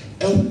life.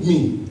 Help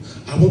me.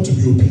 I want to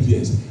be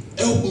obedient.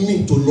 Help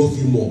me to love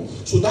you more.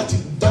 So that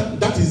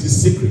is the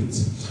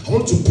secret. I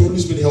want to pray, Holy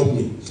Spirit, help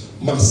me.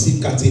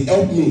 Masikati,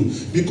 help me.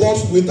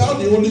 Because without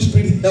the Holy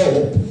Spirit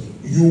help,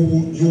 you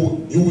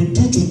will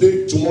do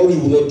today, tomorrow you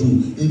will not do.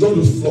 You don't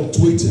be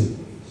fluctuating.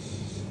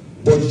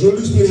 But the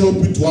Holy Spirit help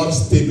you to have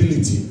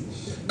stability.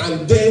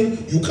 And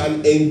then you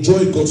can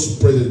enjoy God's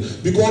presence.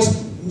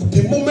 Because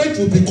the moment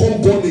you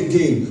become born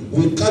again,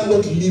 we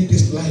cannot live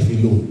this life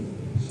alone.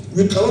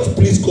 We cannot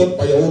please God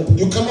by your own.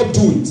 You cannot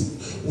do it.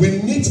 We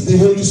need the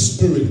Holy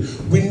Spirit.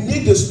 We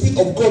need the Spirit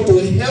of God to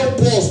help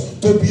us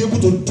to be able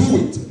to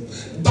do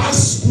it. That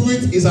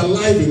Spirit is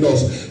alive in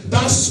us.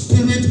 That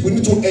Spirit, we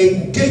need to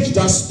engage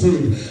that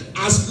Spirit.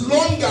 As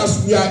long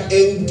as we are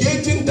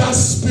engaging that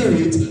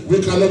Spirit,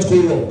 we cannot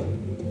go wrong.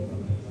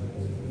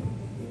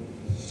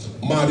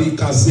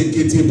 Marika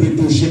zekete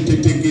bredo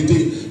shekete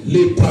gede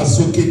le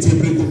prazokete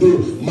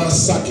bregodo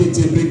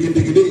masakete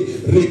bregedegede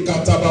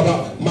rekata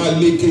baba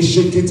maleke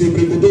shekete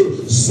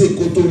bregodo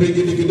zekoto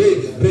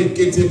regedegede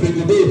rekete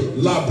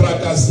bregodo la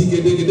braga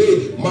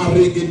zigedegede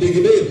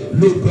maregedegede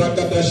lo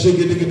braga da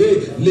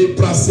shegedegede le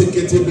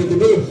prasekete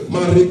bregodo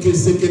mareke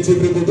zekete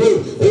bregodo.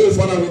 Oh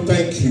Father, we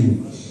thank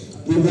you.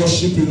 We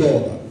worship you,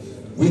 Lord.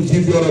 We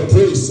give you all the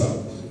praise.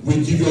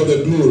 We give you all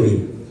the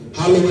glory.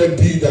 Hallowed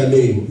be thy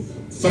name.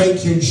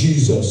 Thank you,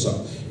 Jesus.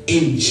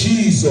 In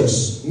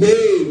Jesus'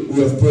 name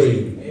we have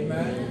prayed.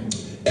 Amen.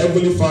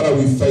 Heavenly Father,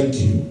 we thank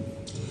you.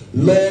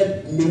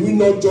 Lord, may we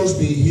not just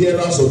be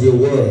hearers of your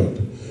word.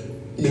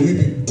 May we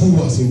be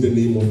doers in the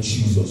name of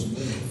Jesus.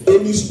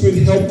 Holy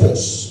Spirit, help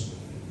us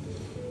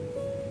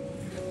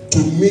to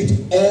meet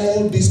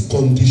all these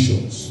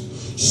conditions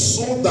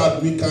so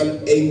that we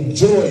can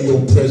enjoy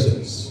your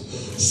presence.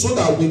 So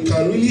that we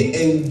can really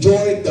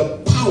enjoy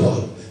the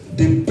power,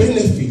 the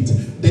benefit,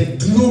 the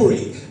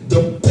glory,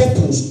 the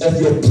purpose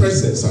of your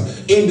presence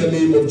in the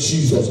name of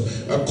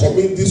Jesus. I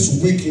commit this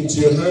week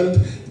into your hand.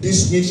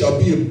 This week shall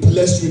be a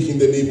blessed week in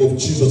the name of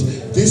Jesus.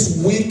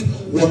 This week,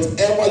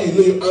 whatever you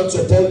lay your hands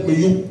upon, may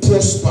you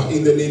prosper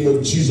in the name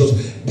of Jesus.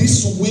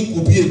 This week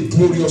will be a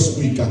glorious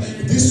week.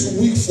 This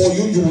week for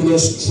you, you will not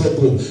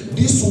struggle.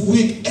 This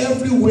week,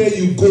 everywhere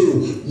you go,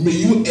 may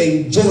you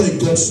enjoy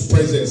God's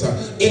presence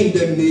in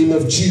the name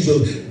of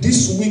Jesus.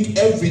 This week,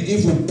 every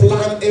evil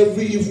plan,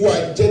 every evil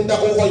agenda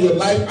over your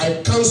life,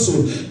 I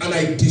cancel and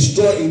I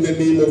destroy in the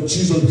name of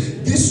Jesus.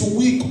 This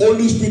week,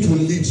 Holy Spirit will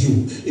lead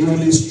you. It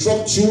will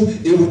instruct you.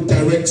 It will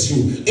direct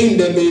you in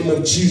the name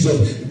of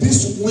Jesus.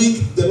 This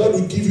week, the Lord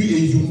will give you a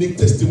unique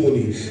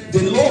testimony.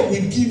 The Lord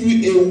will give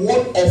you a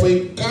one of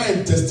a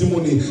kind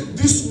testimony.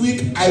 This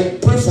week, I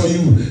pray for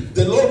you.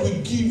 The Lord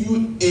will give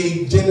you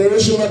a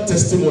generational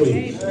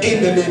testimony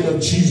in the name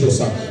of Jesus.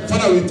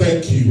 Father, we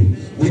thank you.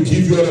 We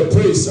give you all the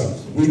praise.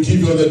 We give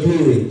you all the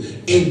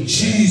glory. In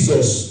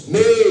Jesus'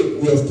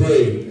 name we have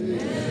prayed.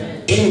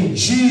 Amen. In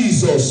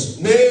Jesus'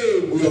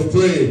 name we have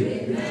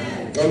prayed.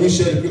 Amen. Can we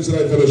share the grace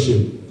and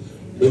fellowship?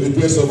 May the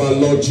grace of our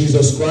Lord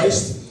Jesus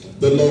Christ,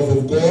 the love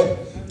of God,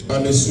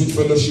 and the sweet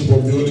fellowship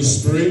of the Holy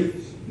Spirit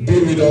be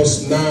with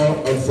us now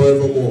and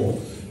forevermore.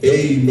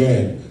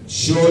 Amen.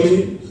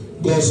 Surely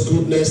God's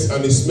goodness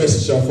and his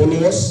mercy shall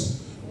follow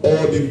us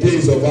all the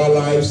days of our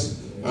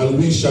lives, and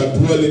we shall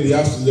dwell in the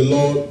house of the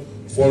Lord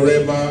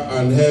forever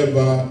and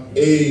ever.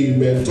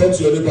 Amen. Talk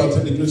to your neighbor and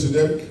tell the grace to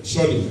them.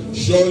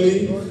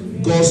 Surely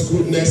God's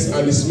goodness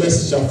and his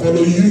mercy shall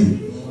follow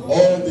you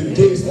all the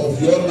days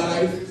of your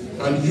life,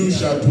 and you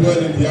shall dwell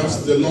in the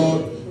house of the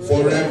Lord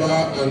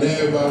forever and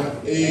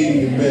ever.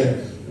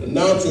 Amen.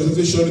 Now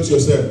to show it to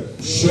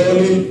yourself.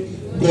 Surely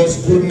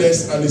God's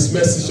goodness and his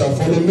mercy shall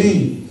follow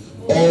me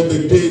all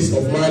the days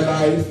of my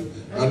life,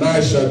 and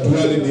I shall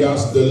dwell in the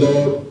house of the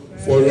Lord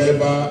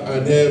forever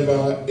and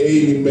ever.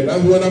 Amen.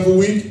 Have a wonderful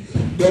week.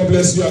 God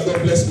bless you and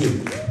God bless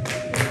me.